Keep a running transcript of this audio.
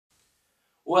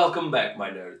Welcome back, my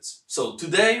nerds. So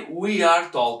today we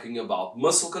are talking about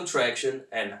muscle contraction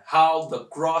and how the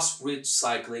cross-bridge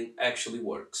cycling actually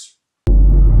works.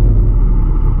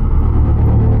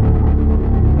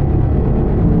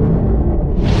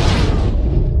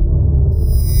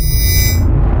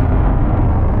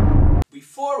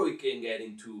 Before we can get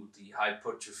into the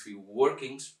hypertrophy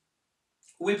workings,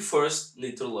 we first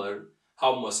need to learn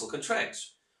how muscle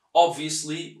contracts.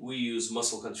 Obviously, we use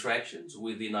muscle contractions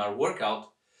within our workout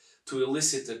to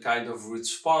elicit a kind of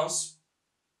response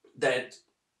that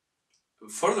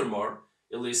furthermore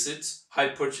elicits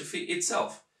hypertrophy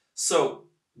itself. So,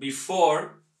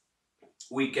 before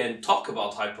we can talk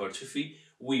about hypertrophy,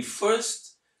 we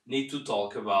first need to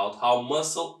talk about how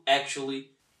muscle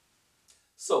actually.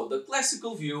 So, the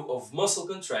classical view of muscle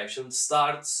contraction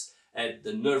starts at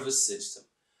the nervous system.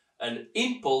 An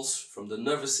impulse from the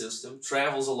nervous system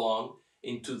travels along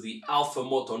into the alpha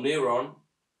motor neuron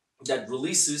that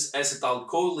releases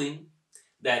acetylcholine.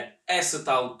 That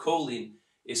acetylcholine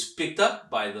is picked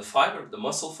up by the fiber, the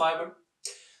muscle fiber,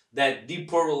 that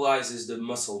depolarizes the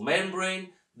muscle membrane.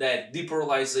 That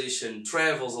depolarization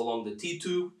travels along the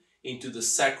T-tube into the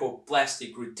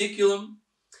sarcoplastic reticulum.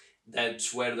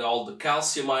 That's where all the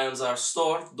calcium ions are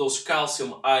stored. Those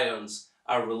calcium ions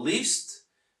are released.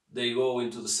 They go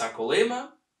into the sarcolemma.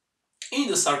 In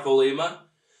the sarcolemma,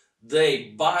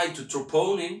 they bind to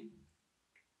troponin,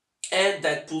 and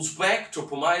that pulls back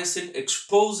tropomyosin,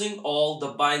 exposing all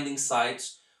the binding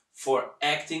sites for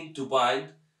actin to bind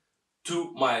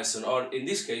to myosin, or in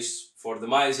this case, for the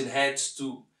myosin heads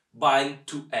to bind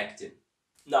to actin.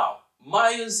 Now,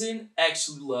 myosin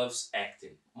actually loves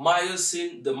actin.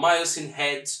 The myosin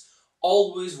heads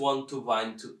always want to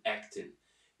bind to actin.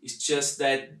 It's just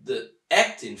that the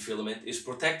actin filament is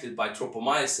protected by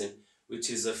tropomyosin, which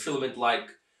is a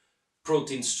filament-like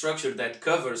protein structure that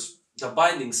covers the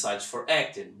binding sites for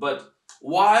actin. But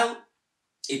while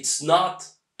it's not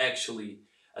actually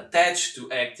attached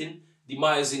to actin, the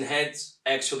myosin heads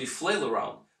actually flail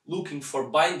around, looking for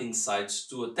binding sites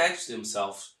to attach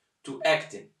themselves to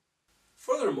actin.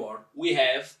 Furthermore, we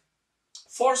have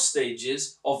 4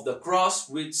 stages of the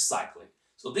cross-bridge cycling.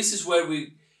 So this is where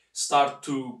we start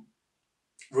to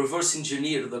reverse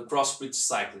engineer the cross-bridge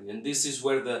cycling, and this is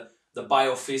where the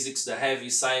biophysics, the heavy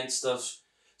science stuff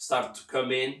start to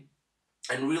come in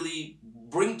and really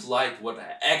bring to light what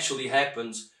actually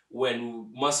happens when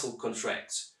muscle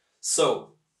contracts.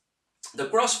 So the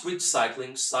cross-bridge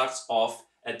cycling starts off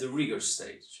at the rigor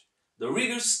stage. The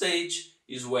rigor stage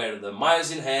is where the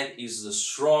myosin head is the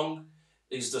strongest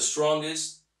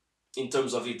in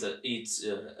terms of its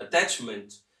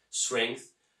attachment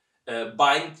strength,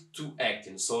 bind to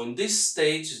actin. So in this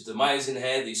stage, the myosin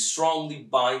head is strongly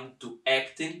bind to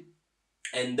actin,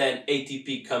 and then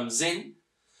ATP comes in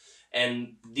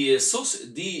and detaches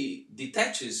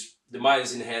the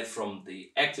myosin head from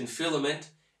the actin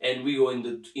filament, and we go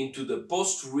into the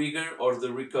post-rigor or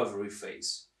the recovery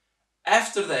phase.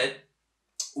 After that,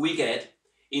 we get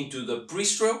into the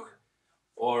pre-stroke,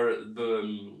 or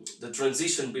the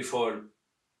transition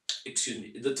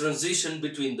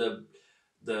between the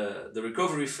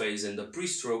recovery phase and the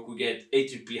pre-stroke. We get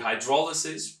ATP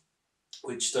hydrolysis,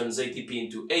 which turns ATP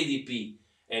into ADP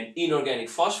and inorganic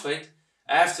phosphate.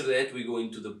 After that, we go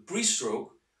into the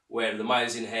pre-stroke, where the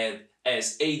myosin head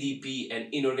has ADP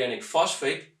and inorganic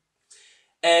phosphate,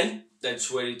 and that's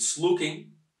where it's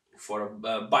looking for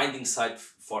a binding site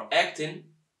for actin,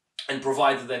 and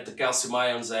provided that the calcium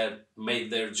ions have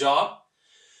made their job,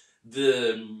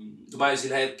 the myosin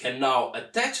head can now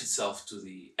attach itself to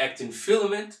the actin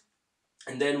filament,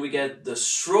 and then we get the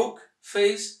stroke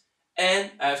phase,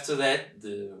 and after that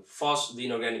the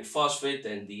inorganic phosphate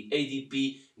and the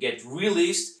ADP get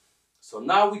released. So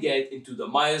now we get into the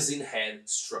myosin head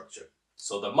structure.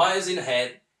 So the myosin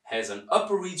head has an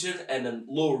upper region and a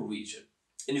lower region,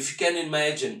 and if you can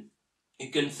imagine, you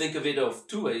can think of it of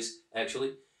 2 ways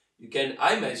actually.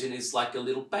 I imagine it's like a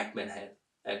little Pac-Man head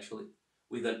actually,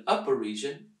 with an upper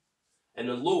region and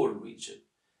a lower region.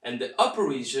 And the upper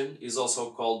region is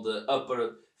also called the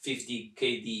upper 50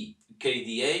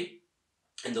 kDa,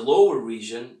 and the lower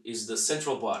region is the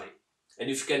central body.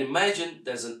 And if you can imagine,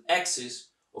 there's an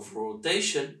axis of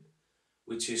rotation,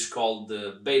 which is called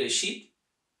the beta sheet.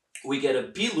 We get a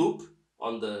P-loop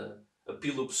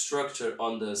structure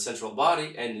on the central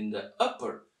body, and in the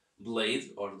upper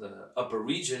blade or the upper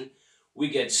region, we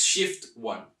get shift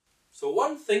 1. So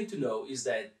one thing to know is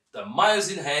that the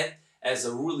myosin head has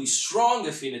a really strong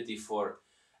affinity for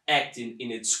actin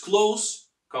in its close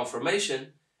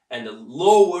conformation, and a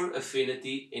lower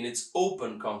affinity in its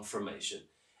open conformation.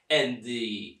 And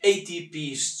the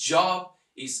ATP's job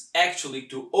is actually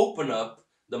to open up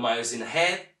the myosin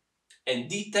head and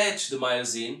detach the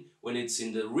myosin when it's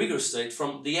in the rigor state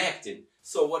from the actin.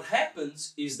 So what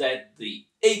happens is that the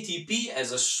ATP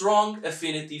has a strong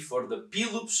affinity for the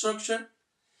P-loop structure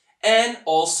and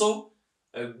also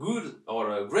a good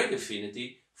or a great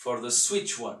affinity for the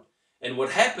switch one. And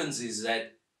what happens is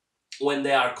that when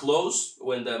they are closed,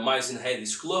 when the myosin head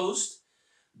is closed,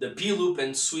 the P-loop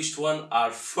and switched one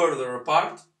are further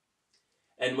apart,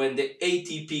 and when the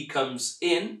ATP comes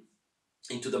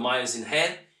into the myosin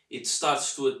head, it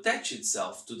starts to attach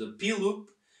itself to the P-loop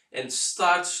and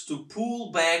starts to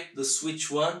pull back the switch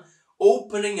one,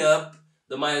 opening up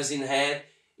the myosin head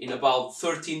in about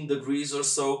 13 degrees or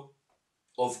so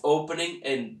of opening,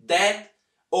 and that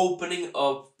opening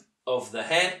of the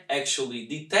head actually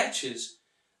detaches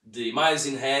the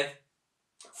myosin head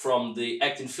from the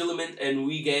actin filament, and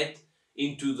we get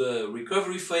into the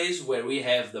recovery phase where we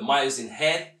have the myosin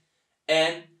head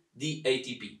and the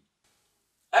ATP.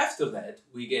 After that,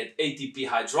 we get ATP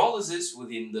hydrolysis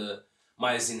within the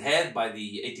myosin head by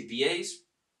the ATPase,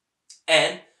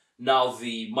 and now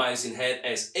the myosin head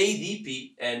has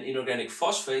ADP and inorganic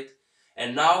phosphate,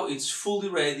 and now it's fully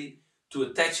ready to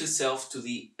attach itself to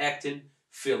the actin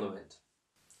filament.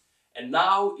 And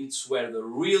now it's where the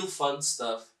real fun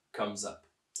stuff comes up.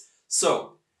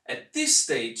 So, at this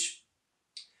stage,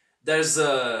 there's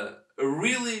a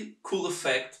really cool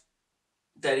effect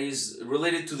that is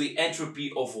related to the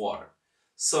entropy of water.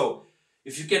 So,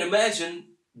 if you can imagine,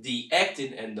 the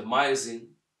actin and the myosin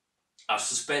are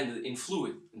suspended in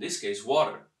fluid, in this case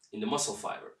water, in the muscle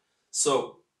fiber.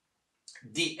 So,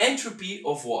 the entropy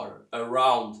of water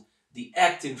around the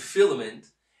actin filament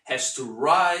has to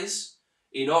rise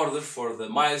in order for the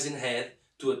myosin head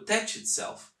to attach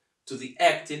itself to the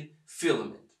actin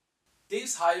filament.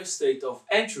 This higher state of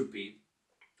entropy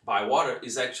by water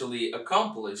is actually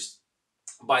accomplished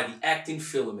by the actin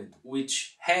filament,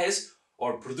 which has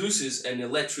or produces an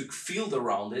electric field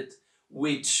around it,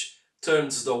 which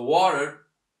turns the water,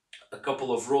 a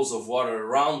couple of rows of water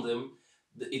around them,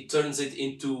 it turns it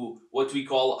into what we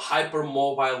call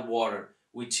hypermobile water,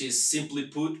 which is simply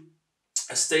put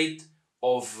a state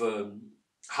of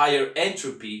higher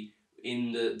entropy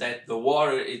in that the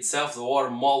water itself, the water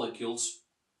molecules,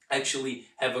 actually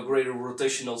have a greater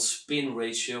rotational spin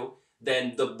ratio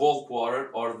than the bulk water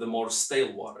or the more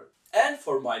stale water. And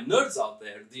for my nerds out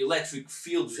there, the electric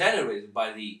field generated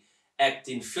by the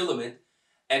actin filament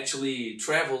actually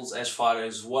travels as far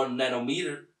as 1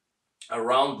 nanometer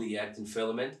around the actin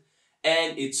filament,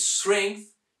 and its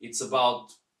strength, it's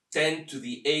about 10 to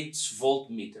the 8th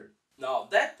voltmeter. Now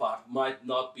that part might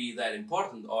not be that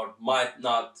important or might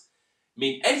not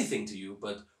mean anything to you,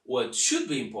 but what should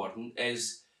be important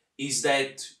is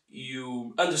that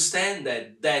you understand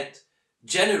that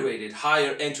generated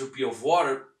higher entropy of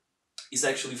water is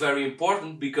actually very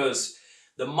important, because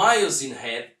the myosin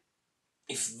head,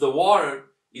 if the water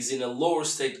is in a lower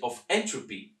state of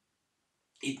entropy,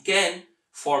 it can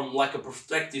form like a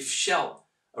protective shell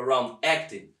around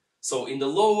actin. So in the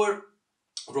lower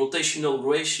rotational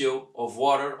ratio of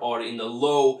water, or in the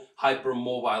low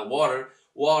hypermobile water,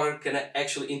 water can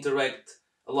actually interact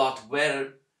a lot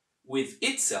better with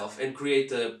itself and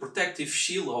create a protective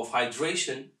shield of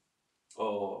hydration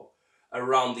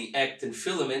around the actin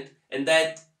filament, and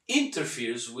that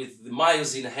interferes with the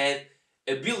myosin head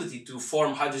ability to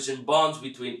form hydrogen bonds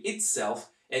between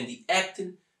itself and the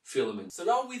actin filament. So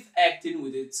now with actin,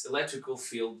 with its electrical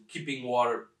field keeping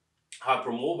water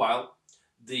hypermobile,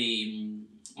 the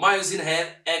myosin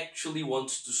head actually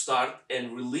wants to start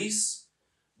and release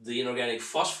the inorganic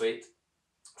phosphate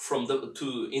from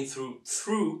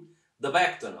through the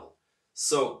back tunnel.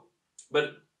 So,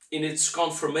 but in its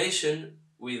conformation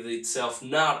with itself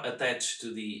not attached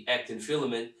to the actin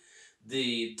filament,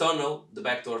 the tunnel, the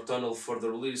backdoor tunnel for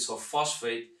the release of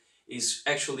phosphate, is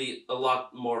actually a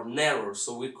lot more narrow.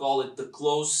 So we call it the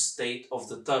closed state of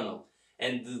the tunnel,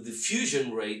 and the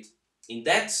diffusion rate in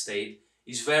that state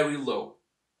is very low.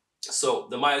 So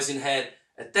the myosin head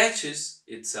attaches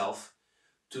itself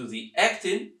to the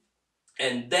actin,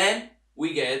 and then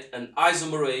we get an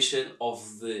isomerization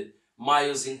of the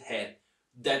myosin head.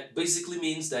 That basically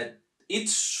means that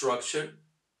its structure,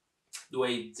 the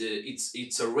way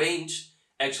it's arranged,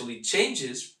 actually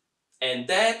changes, and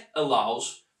that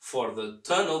allows for the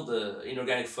tunnel, the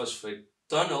inorganic phosphate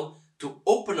tunnel, to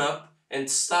open up and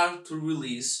start to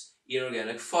release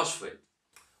inorganic phosphate.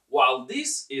 While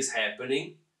this is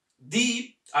happening,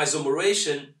 the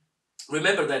isomerization,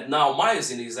 remember that now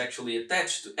myosin is actually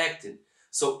attached to actin,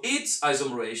 so its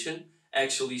isomerization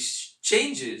actually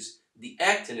changes the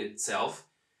actin itself,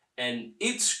 and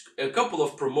it's a couple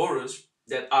of promoters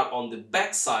that are on the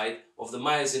back side of the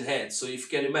myosin head. So if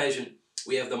you can imagine,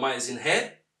 we have the myosin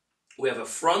head, we have a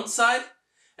front side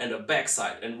and a back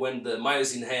side. And when the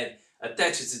myosin head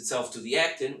attaches itself to the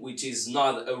actin, which is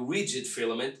not a rigid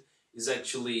filament, is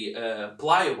actually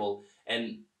pliable,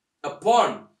 and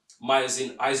upon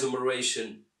myosin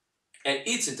isomerization and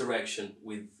its interaction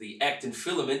with the actin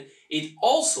filament, it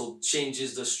also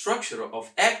changes the structure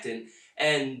of actin,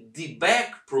 and the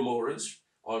back promoters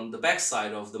on the back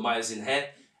side of the myosin head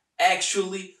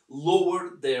actually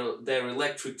lower their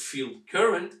electric field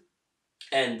current,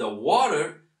 and the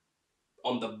water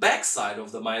on the back side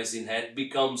of the myosin head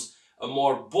becomes a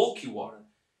more bulky water.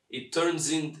 It turns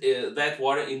that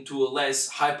water into a less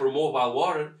hypermobile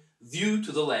water due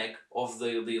to the lack of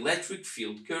the electric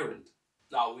field current.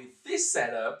 Now with this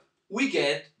setup, we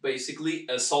get basically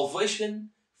a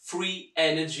solvation-free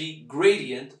energy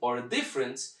gradient, or a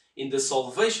difference in the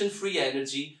solvation-free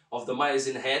energy of the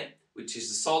myosin head, which is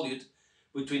the solute,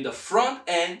 between the front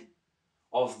end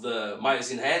of the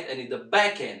myosin head and in the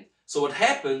back end. So what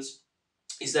happens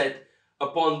is that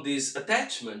upon this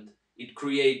attachment, it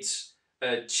creates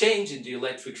a change in the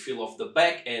electric field of the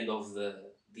back end of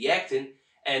the actin,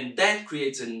 and that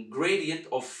creates a gradient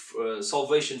of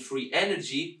solvation-free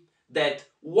energy that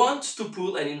wants to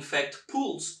pull, and in fact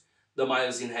pulls, the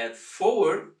myosin head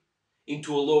forward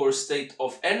into a lower state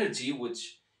of energy,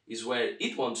 which is where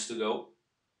it wants to go.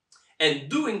 And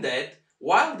doing that,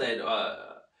 while that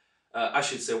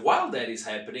while that is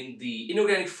happening, the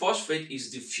inorganic phosphate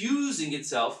is diffusing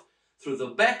itself through the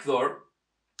back door.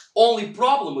 Only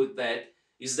problem with that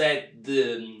is that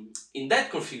in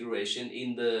that configuration,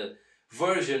 in the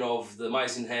version of the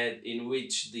myosin head in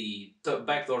which the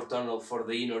backdoor tunnel for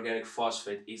the inorganic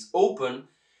phosphate is open,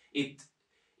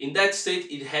 in that state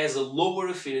it has a lower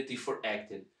affinity for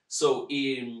actin. So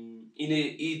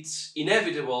it's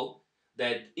inevitable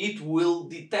that it will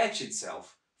detach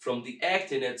itself from the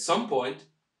actin at some point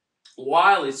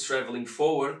while it's traveling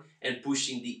forward and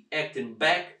pushing the actin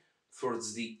back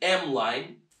towards the M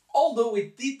line, although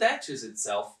it detaches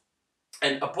itself,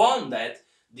 and upon that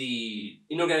the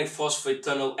inorganic phosphate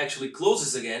tunnel actually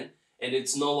closes again, and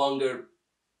it's no longer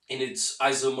in its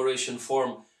isomerization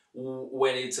form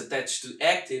when it's attached to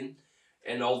actin,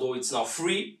 and although it's now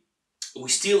free, we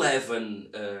still have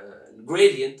a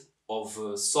gradient of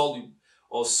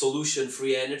solution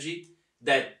free energy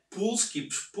that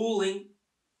keeps pulling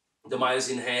the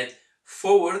myosin head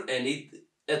forward, and it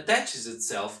attaches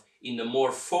itself in a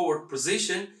more forward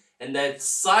position, and that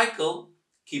cycle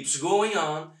keeps going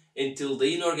on until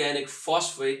the inorganic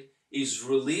phosphate is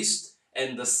released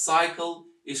and the cycle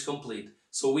is complete.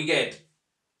 So we get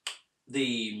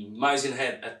the myosin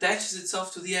head attaches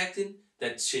itself to the actin,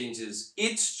 that changes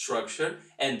its structure,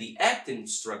 and the actin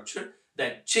structure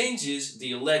that changes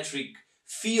the electric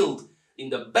field in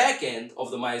the back end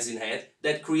of the myosin head,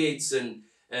 that creates an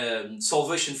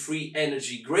solvation-free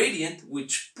energy gradient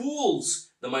which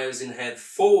pulls the myosin head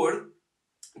forward.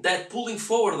 That pulling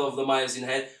forward of the myosin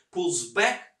head pulls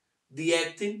back the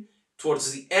actin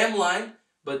towards the M line,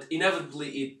 but inevitably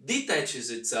it detaches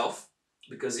itself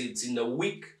because it's in a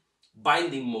weak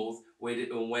binding mode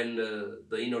when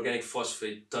the inorganic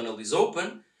phosphate tunnel is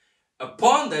open.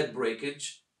 Upon that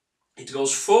breakage, it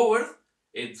goes forward,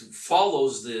 it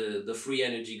follows the free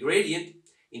energy gradient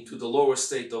into the lower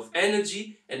state of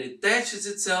energy, and it attaches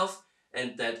itself,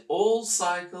 and that whole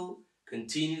cycle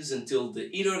continues until the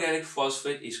inorganic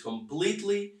phosphate is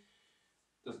completely,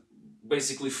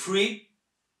 basically free,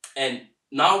 and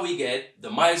now we get the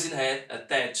myosin head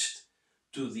attached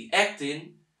to the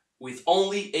actin with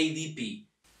only ADP.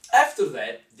 After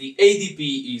that, the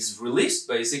ADP is released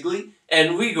basically,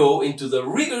 and we go into the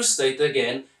rigor state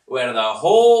again, where the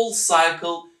whole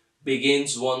cycle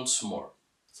begins once more.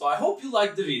 So I hope you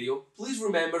liked the video. Please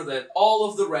remember that all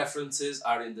of the references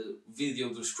are in the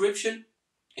video description.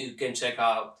 You can check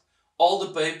out all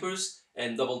the papers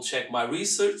and double check my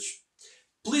research.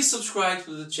 Please subscribe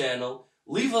to the channel,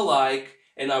 leave a like,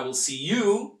 and I will see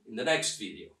you in the next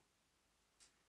video.